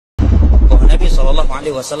Shallallahu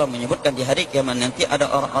Alaihi Wasallam menyebutkan di hari kiamat nanti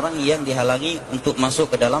ada orang-orang yang dihalangi untuk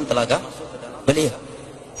masuk ke dalam telaga beliau.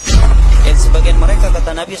 Dan sebagian mereka,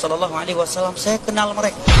 kata Nabi Shallallahu Alaihi Wasallam, saya kenal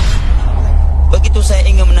mereka. Begitu saya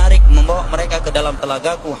ingin menarik, membawa mereka ke dalam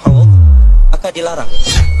telagaku, haudh, maka dilarang.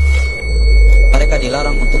 Mereka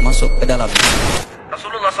dilarang untuk masuk ke dalam.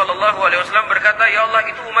 Rasulullah Shallallahu Alaihi Wasallam berkata, ya Allah,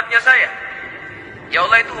 itu umatnya saya. Ya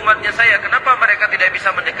Allah, itu umatnya saya. Kenapa mereka tidak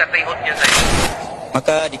bisa mendekati haudhnya saya?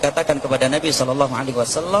 Maka dikatakan kepada Nabi Shallallahu Alaihi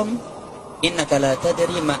Wasallam, innaka la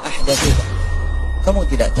tadri ma ahdathu. Kamu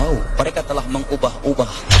tidak tahu mereka telah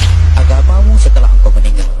mengubah-ubah agamamu setelah engkau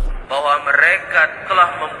meninggal. Bahwa mereka telah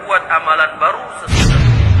membuat amalan baru sesudah.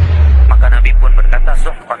 Maka Nabi pun berkata,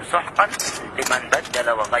 suhqan liman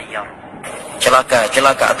baddala wa ghayyar. Celaka,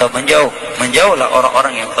 celaka atau menjauhlah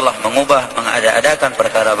orang-orang yang telah mengubah, mengada-adakan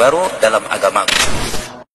perkara baru dalam agamamu.